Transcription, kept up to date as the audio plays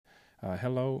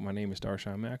Hello, my name is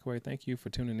Darshawn McAway. Thank you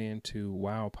for tuning in to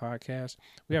Wow Podcast.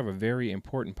 We have a very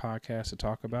important podcast to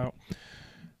talk about.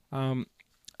 Um,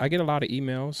 I get a lot of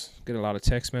emails, get a lot of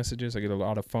text messages, I get a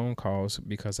lot of phone calls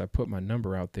because I put my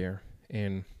number out there.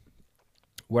 And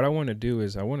what I want to do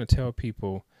is I want to tell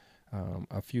people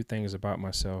a few things about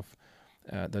myself.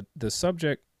 The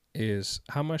subject is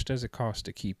how much does it cost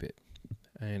to keep it?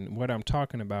 And what I'm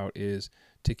talking about is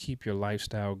to keep your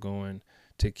lifestyle going,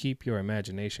 to keep your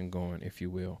imagination going, if you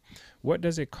will. What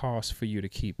does it cost for you to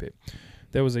keep it?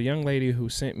 There was a young lady who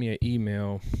sent me an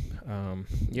email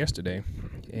yesterday,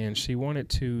 and she wanted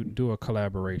to do a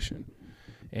collaboration.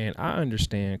 And I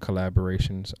understand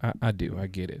collaborations. I do. I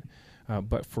get it.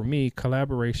 But for me,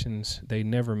 collaborations, they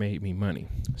never made me money.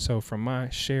 So from my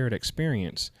shared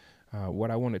experience,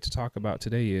 what I wanted to talk about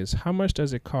today is how much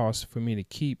does it cost for me to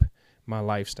keep my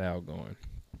lifestyle going?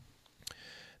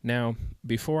 Now,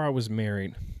 before I was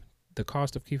married, the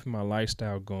cost of keeping my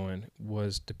lifestyle going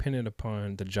was dependent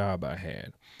upon the job I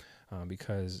had,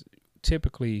 because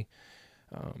typically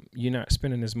you're not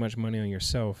spending as much money on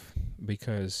yourself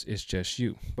because it's just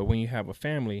you. But when you have a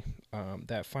family,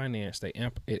 that finance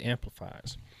it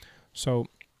amplifies. So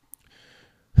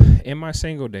in my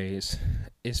single days,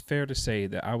 it's fair to say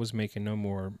that I was making no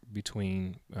more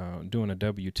between doing a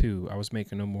W-2. I was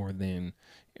making no more than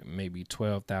maybe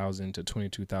 $12,000 to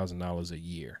 $22,000 a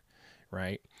year,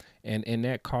 right? And in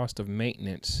that cost of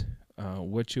maintenance,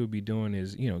 what you'll be doing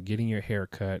is, getting your hair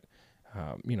cut,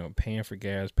 paying for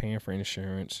gas, paying for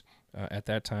insurance. At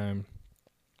that time,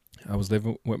 I was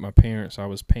living with my parents. I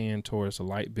was paying towards the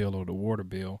light bill or the water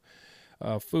bill,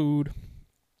 food,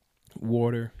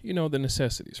 water, the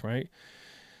necessities, right?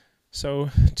 So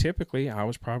typically I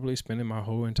was probably spending my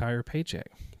whole entire paycheck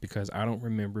because I don't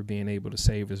remember being able to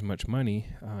save as much money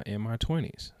in my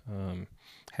 20s.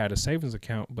 Had a savings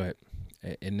account, but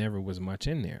it never was much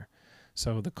in there.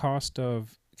 So the cost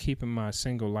of keeping my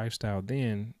single lifestyle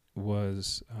then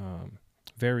was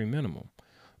very minimal.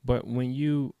 But when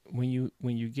you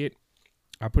get,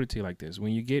 I put it to you like this: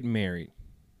 when you get married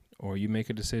or you make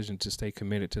a decision to stay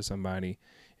committed to somebody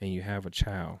and you have a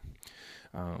child,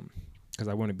 because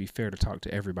I want to be fair to talk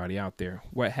to everybody out there,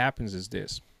 what happens is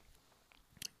this: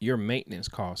 your maintenance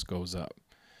cost goes up.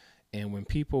 And when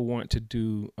people want to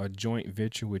do a joint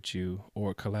venture with you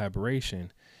or a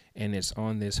collaboration, and it's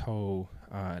on this whole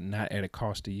not at a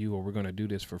cost to you, or we're going to do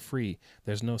this for free,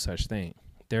 there's no such thing.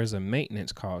 There's a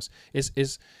maintenance cost.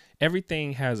 It's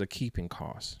everything has a keeping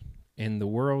cost. In the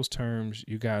world's terms,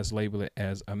 you guys label it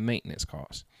as a maintenance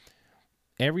cost.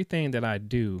 Everything that I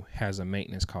do has a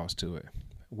maintenance cost to it,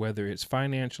 whether it's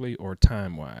financially or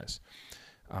time-wise.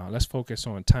 Let's focus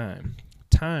on time.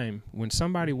 Time, when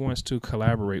somebody wants to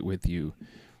collaborate with you,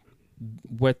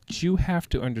 what you have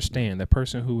to understand, the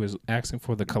person who is asking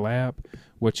for the collab,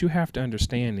 what you have to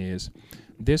understand is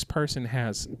this person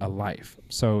has a life.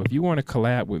 So if you want to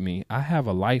collab with me, I have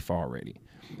a life already.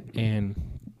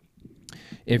 And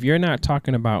if you're not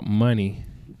talking about money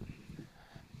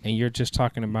and you're just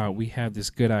talking about, we have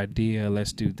this good idea,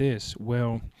 let's do this,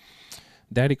 well,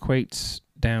 that equates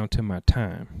down to my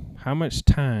time. How much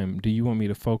time do you want me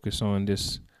to focus on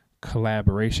this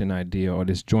collaboration idea or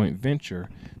this joint venture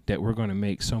that we're going to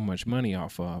make so much money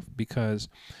off of? Because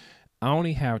I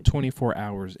only have 24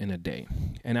 hours in a day.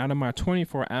 And out of my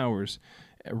 24 hours,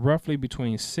 roughly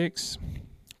between 6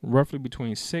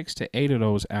 to 8 of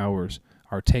those hours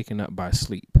are taken up by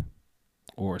sleep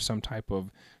or some type of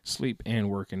sleep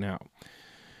and working out.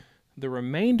 The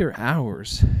remainder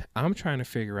hours, I'm trying to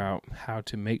figure out how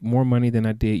to make more money than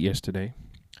I did yesterday,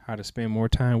 how to spend more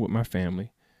time with my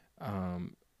family,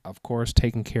 of course,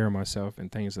 taking care of myself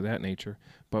and things of that nature.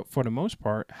 But for the most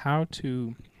part, how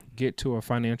to get to a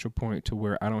financial point to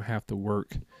where I don't have to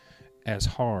work as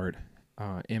hard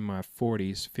in my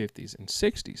 40s, 50s, and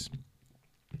 60s.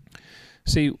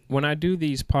 See, when I do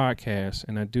these podcasts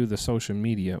and I do the social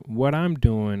media, what I'm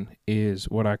doing is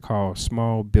what I call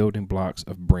small building blocks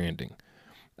of branding.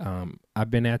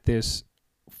 I've been at this,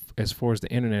 as far as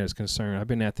the internet is concerned, I've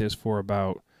been at this for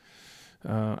about,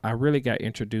 I really got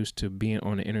introduced to being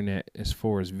on the internet as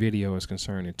far as video is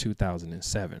concerned in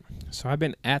 2007. So I've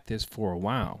been at this for a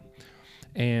while.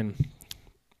 And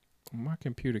my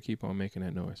computer keep on making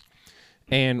that noise.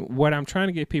 And what I'm trying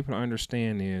to get people to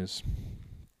understand is,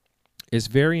 it's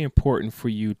very important for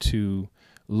you to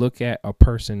look at a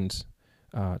person's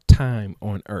time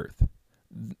on earth.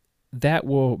 That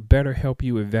will better help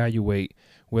you evaluate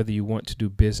whether you want to do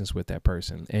business with that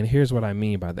person. And here's what I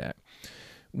mean by that.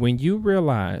 When you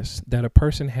realize that a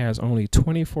person has only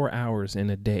 24 hours in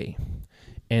a day,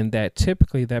 and that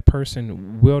typically that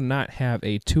person will not have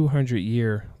a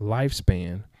 200-year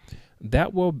lifespan,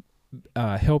 that will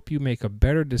help you make a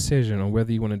better decision on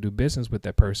whether you want to do business with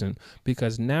that person,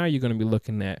 because now you're going to be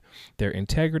looking at their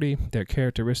integrity, their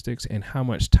characteristics, and how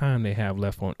much time they have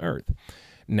left on earth.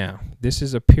 Now, this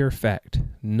is a pure fact.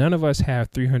 None of us have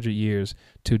 300 years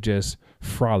to just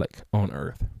frolic on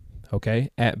earth. Okay.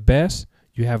 At best,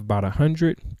 you have about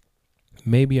 100,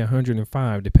 maybe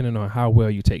 105, depending on how well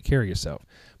you take care of yourself.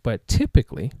 But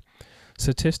typically,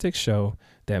 statistics show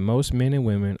that most men and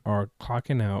women are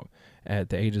clocking out at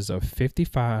the ages of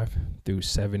 55 through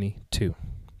 72.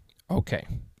 Okay,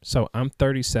 so I'm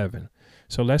 37.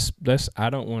 So let's I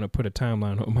don't want to put a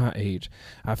timeline on my age.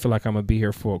 I feel like I'm gonna be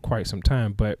here for quite some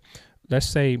time, but let's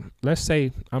say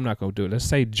I'm not gonna do it. Let's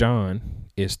say John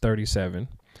is 37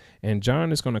 and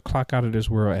John is gonna clock out of this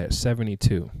world at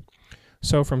 72.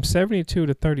 So from 72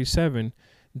 to 37,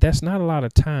 that's not a lot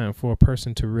of time for a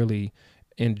person to really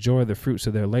enjoy the fruits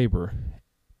of their labor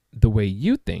the way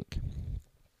you think.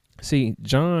 See,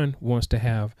 John wants to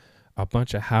have a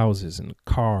bunch of houses and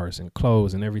cars and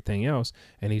clothes and everything else,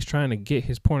 and he's trying to get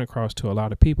his point across to a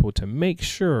lot of people to make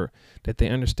sure that they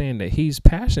understand that he's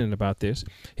passionate about this,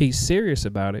 he's serious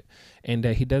about it, and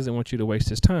that he doesn't want you to waste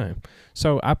his time.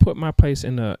 So I put my place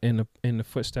in the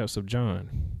footsteps of John.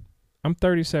 I'm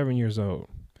 37 years old.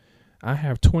 I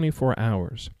have 24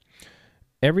 hours.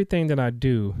 Everything that I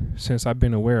do since I've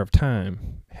been aware of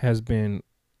time has been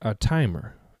a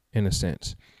timer, in a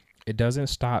sense. It doesn't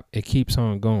stop. It keeps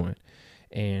on going.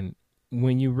 And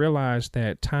when you realize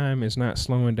that time is not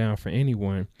slowing down for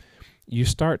anyone, you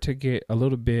start to get a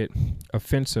little bit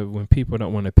offensive when people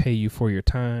don't want to pay you for your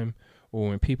time, or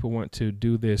when people want to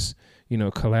do this,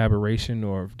 collaboration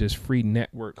or this free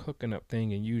network hooking up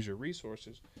thing and use your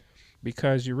resources,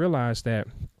 because you realize that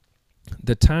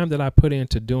the time that I put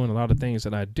into doing a lot of things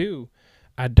that I do,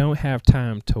 I don't have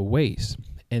time to waste.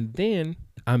 And then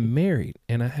I'm married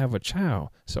and I have a child,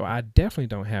 so I definitely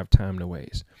don't have time to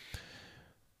waste.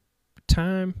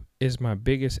 Time is my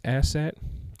biggest asset.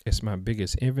 It's my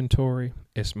biggest inventory.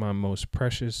 It's my most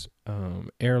precious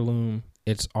heirloom.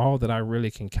 It's all that I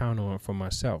really can count on for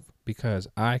myself, because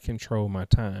I control my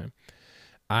time.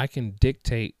 I can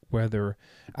dictate whether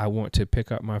I want to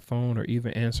pick up my phone or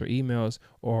even answer emails,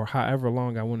 or however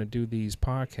long I want to do these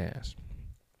podcasts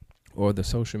or the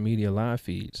social media live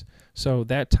feeds. So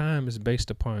that time is based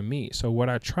upon me. So what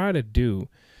I try to do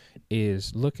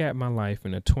is look at my life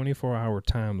in a 24-hour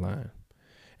timeline,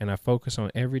 and I focus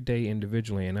on every day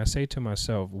individually. And I say to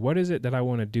myself, what is it that I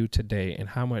want to do today, and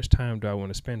how much time do I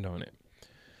want to spend on it?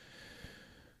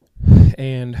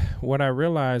 And what I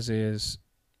realize is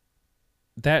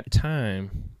that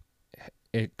time,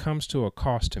 it comes to a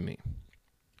cost to me,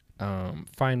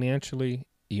 financially,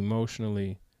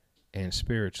 emotionally, and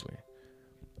spiritually.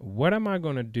 What am I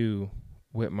going to do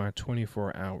with my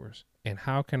 24 hours? And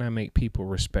how can I make people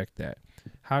respect that?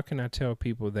 How can I tell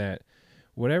people that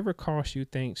whatever cost you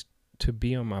think to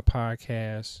be on my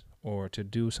podcast, or to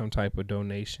do some type of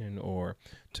donation, or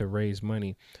to raise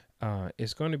money,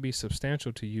 it's going to be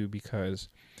substantial to you, because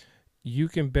you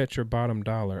can bet your bottom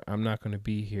dollar I'm not going to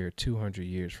be here 200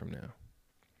 years from now.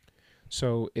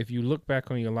 So if you look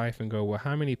back on your life and go, well,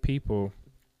 how many people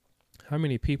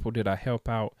did I help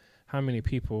out? How many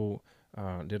people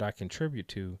did I contribute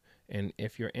to? And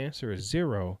if your answer is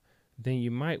 0, then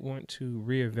you might want to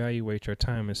reevaluate your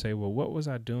time and say, well, what was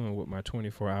I doing with my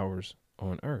 24 hours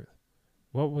on earth?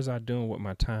 What was I doing with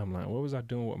my timeline? What was I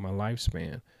doing with my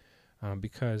lifespan?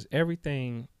 Because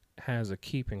everything has a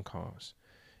keeping cost.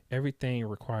 Everything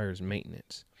requires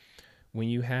maintenance. When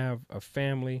you have a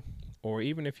family, or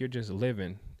even if you're just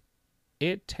living,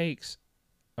 it takes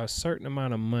a certain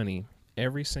amount of money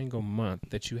every single month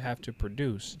that you have to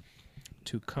produce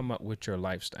to come up with your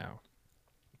lifestyle.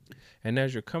 And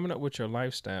as you're coming up with your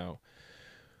lifestyle,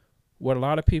 what a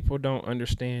lot of people don't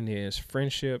understand is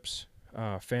friendships,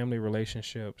 family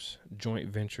relationships, joint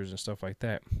ventures, and stuff like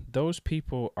that. Those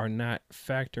people are not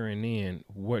factoring in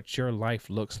what your life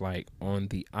looks like on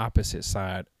the opposite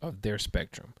side of their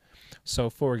spectrum. So,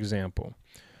 for example,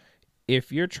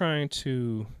 if you're trying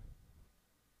to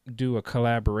do a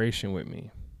collaboration with me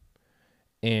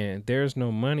and there's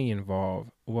no money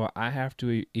involved, well, I have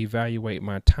to evaluate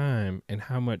my time and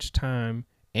how much time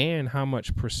and how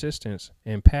much persistence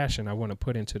and passion I want to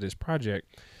put into this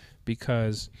project,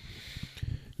 because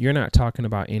you're not talking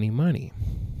about any money.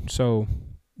 So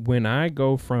when I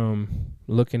go from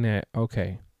looking at,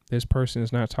 okay, this person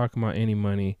is not talking about any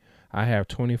money, I have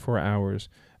 24 hours,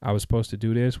 I was supposed to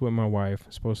do this with my wife,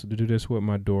 supposed to do this with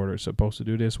my daughter, supposed to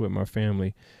do this with my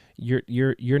family,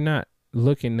 you're not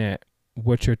looking at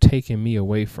what you're taking me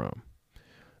away from.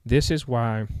 This is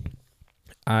why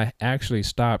I actually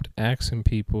stopped asking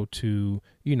people to,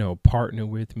 partner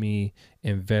with me,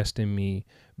 invest in me,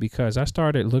 because I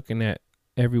started looking at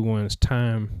everyone's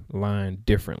timeline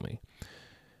differently.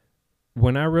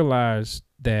 When I realized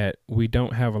that we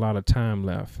don't have a lot of time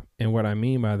left, and what I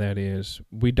mean by that is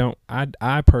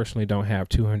I personally don't have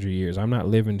 200 years. I'm not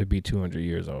living to be 200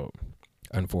 years old.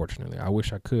 Unfortunately, I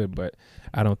wish I could, but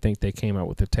I don't think they came out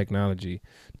with the technology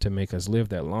to make us live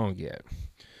that long yet.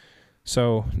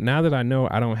 So now that I know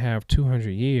I don't have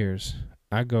 200 years,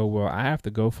 I go, well, I have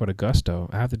to go for the gusto.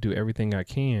 I have to do everything I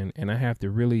can, and I have to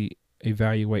really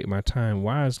evaluate my time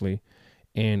wisely.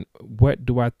 And what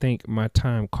do I think my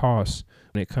time costs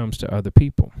when it comes to other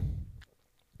people?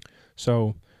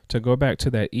 So to go back to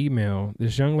that email,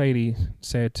 this young lady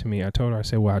said to me, I told her, I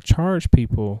said, well, I charge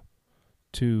people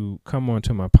to come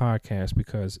onto my podcast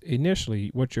because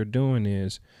initially what you're doing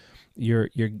is you're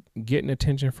getting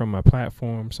attention from my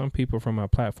platform. Some people from my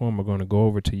platform are going to go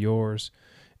over to yours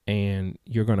and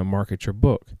you're going to market your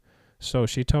book. So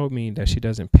she told me that she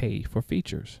doesn't pay for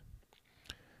features.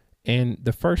 And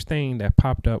the first thing that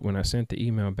popped up when I sent the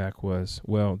email back was,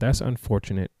 well, that's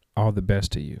unfortunate. All the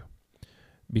best to you.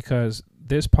 Because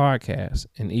this podcast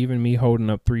and even me holding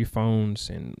up 3 phones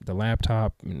and the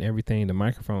laptop and everything, the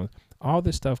microphone, all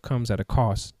this stuff comes at a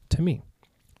cost to me,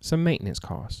 some maintenance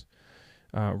costs.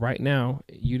 Right now,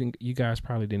 you guys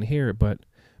probably didn't hear it, but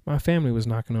my family was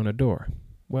knocking on the door.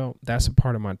 Well, that's a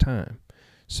part of my time.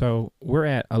 So we're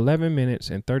at 11 minutes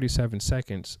and 37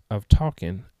 seconds of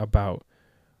talking about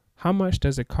how much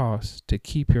does it cost to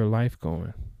keep your life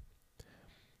going?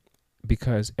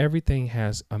 Because everything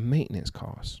has a maintenance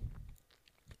cost.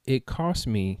 It costs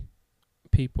me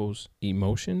people's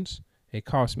emotions. It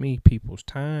costs me people's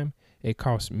time. It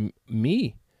costs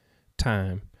me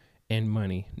time and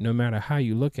money, no matter how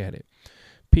you look at it.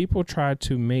 People try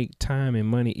to make time and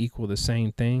money equal the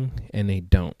same thing, and they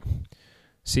don't.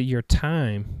 See, your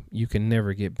time, you can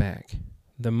never get back.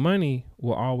 The money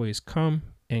will always come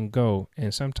and go,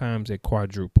 and sometimes it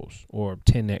quadruples or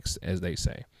 10x, as they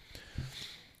say.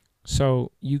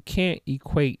 So you can't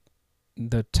equate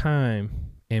the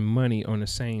time and money on the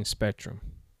same spectrum.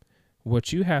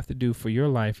 What you have to do for your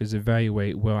life is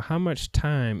evaluate, well, how much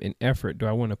time and effort do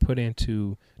I want to put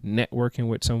into networking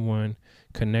with someone,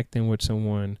 connecting with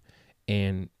someone,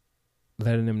 and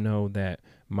letting them know that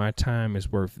my time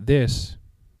is worth this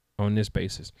on this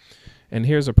basis. And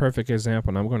here's a perfect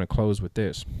example, and I'm going to close with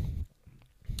this.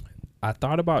 I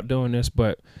thought about doing this,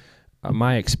 but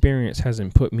my experience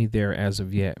hasn't put me there as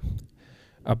of yet.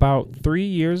 About 3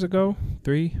 years ago,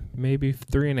 maybe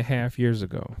 3.5 years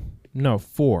ago, no,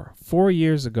 4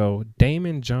 years ago,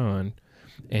 Daymond John,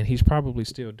 and he's probably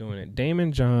still doing it.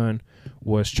 Daymond John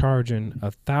was charging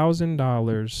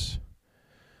 $1,000,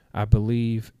 I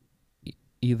believe,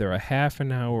 either a half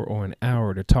an hour or an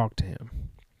hour to talk to him.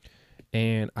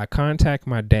 And I contact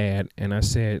my dad and I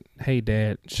said, hey,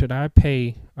 Dad, should I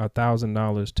pay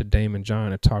 $1,000 to Daymond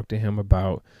John to talk to him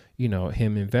about,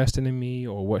 him investing in me,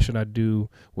 or what should I do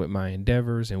with my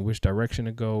endeavors and which direction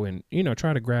to go and,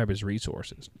 try to grab his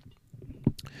resources?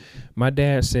 My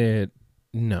dad said,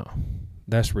 no,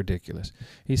 that's ridiculous.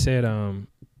 He said,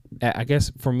 I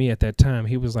guess for me at that time,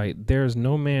 he was like, there's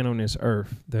no man on this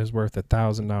earth that's worth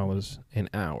 $1,000 an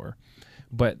hour.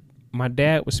 But my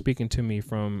dad was speaking to me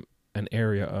from an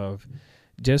area of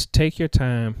just take your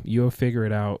time. You'll figure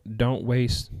it out. Don't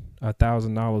waste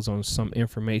 $1,000 on some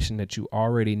information that you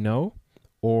already know,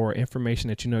 or information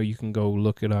that you can go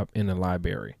look it up in the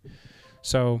library.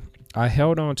 So I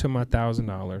held on to my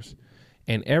 $1,000.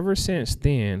 And ever since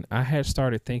then, I had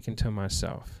started thinking to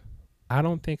myself, I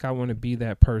don't think I want to be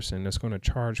that person that's going to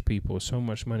charge people so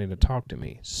much money to talk to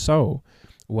me. So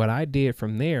what I did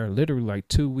from there, literally like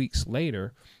 2 weeks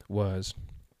later, was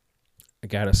I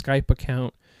got a Skype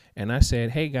account and I said,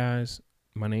 hey guys,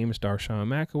 my name is Darshawn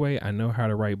McAway. I know how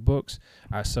to write books.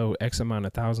 I sold X amount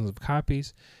of thousands of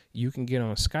copies. You can get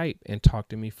on Skype and talk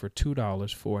to me for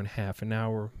 $2 for a half an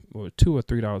hour, or $2 or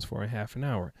 $3 for a half an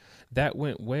hour. That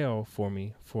went well for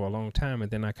me for a long time.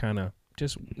 And then I kind of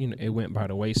just, it went by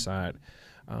the wayside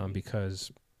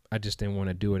because I just didn't want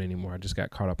to do it anymore. I just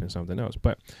got caught up in something else.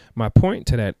 But my point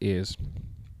to that is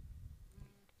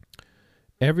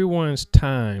everyone's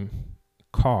time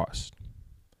costs.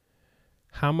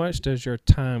 How much does your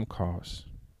time cost?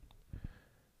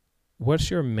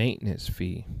 What's your maintenance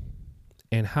fee?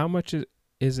 And how much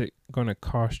is it going to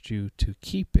cost you to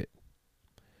keep it?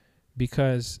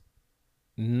 Because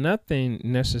nothing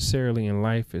necessarily in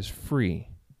life is free.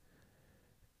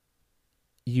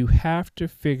 You have to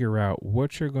figure out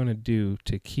what you're going to do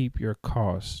to keep your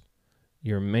cost,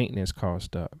 your maintenance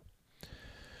cost up.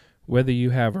 Whether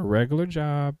you have a regular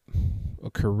job a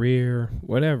career,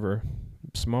 whatever,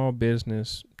 small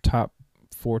business, top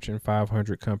Fortune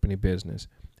 500 company business,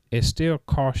 it still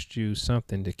costs you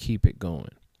something to keep it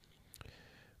going.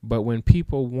 But when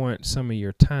people want some of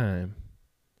your time,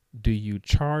 do you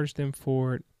charge them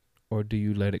for it or do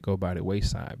you let it go by the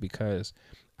wayside? Because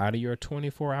out of your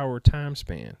 24-hour time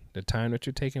span, the time that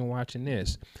you're taking watching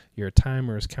this, your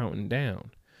timer is counting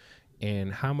down.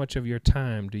 And how much of your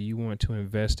time do you want to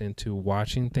invest into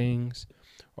watching things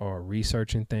or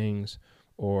researching things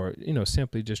or,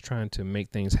 simply just trying to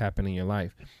make things happen in your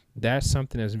life? That's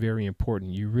something that's very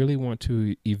important. You really want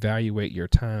to evaluate your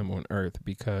time on earth,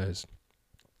 because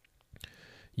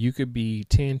you could be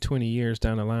 10, 20 years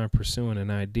down the line pursuing an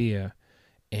idea,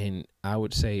 and I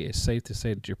would say it's safe to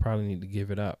say that you probably need to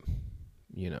give it up,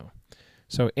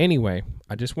 So anyway,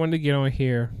 I just wanted to get on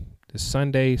here. This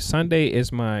Sunday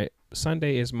is my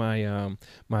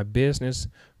my business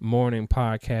morning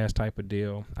podcast type of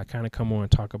deal. I kind of come on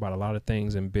and talk about a lot of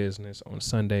things in business on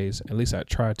Sundays. At least I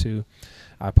try to.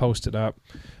 I post it up.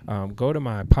 Go to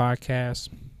my podcast.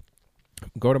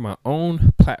 Go to my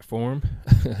own platform.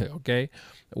 Okay.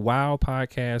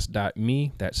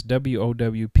 wowpodcast.me. That's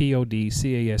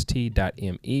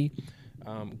WOWPODCAST.me.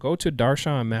 Go to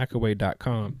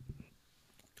DarshawnMcAway.com.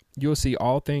 You'll see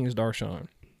all things Darshawn.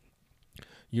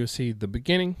 You'll see the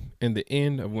beginning and the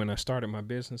end of when I started my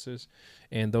businesses,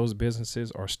 and those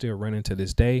businesses are still running to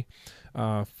this day.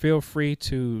 Feel free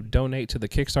to donate to the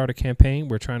Kickstarter campaign.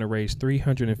 We're trying to raise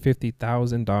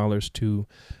 $350,000 to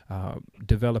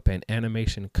develop an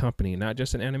animation company, not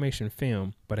just an animation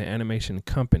film, but an animation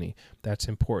company. That's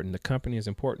important. The company is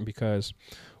important because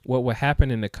what will happen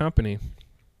in the company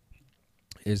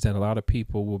is that a lot of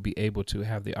people will be able to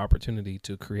have the opportunity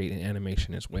to create an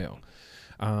animation as well.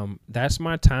 That's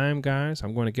my time, guys.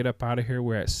 I'm going to get up out of here.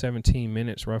 We're at 17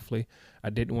 minutes roughly. I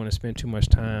didn't want to spend too much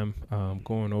time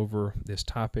going over this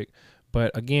topic.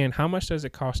 But again, how much does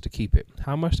it cost to keep it?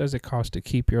 How much does it cost to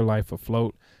keep your life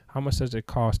afloat? How much does it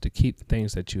cost to keep the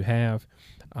things that you have?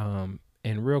 And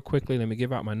real quickly, let me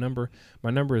give out my number. My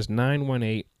number is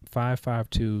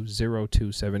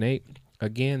 918-552-0278.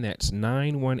 Again, that's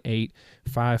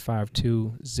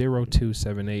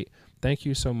 918-552-0278. Thank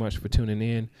you so much for tuning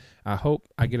in. I hope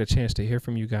I get a chance to hear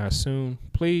from you guys soon.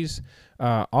 Please,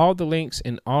 all the links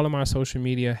in all of my social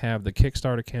media have the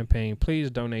Kickstarter campaign. Please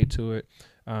donate to it.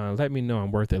 Let me know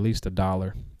I'm worth at least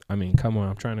 $1. I mean, come on,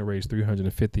 I'm trying to raise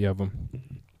 350 of them.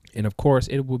 And of course,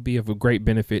 it will be of a great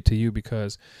benefit to you,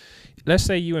 because let's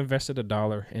say you invested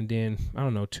 $1 and then,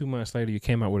 2 months later, you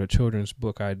came out with a children's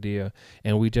book idea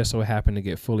and we just so happen to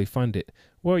get fully funded.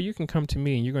 Well, you can come to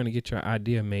me and you're going to get your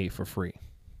idea made for free.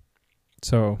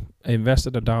 So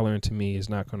invested $1 into me is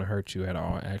not going to hurt you at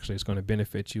all. Actually, it's going to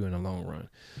benefit you in the long run.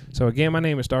 So again, my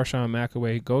name is Darshawn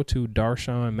McAway. Go to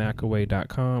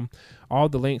DarshawnMcAway.com. All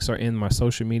the links are in my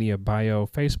social media bio: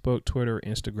 Facebook, Twitter,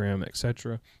 Instagram,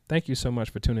 etc. Thank you so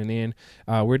much for tuning in.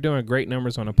 We're doing great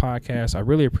numbers on the podcast. I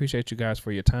really appreciate you guys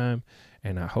for your time,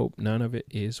 and I hope none of it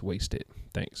is wasted.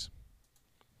 Thanks.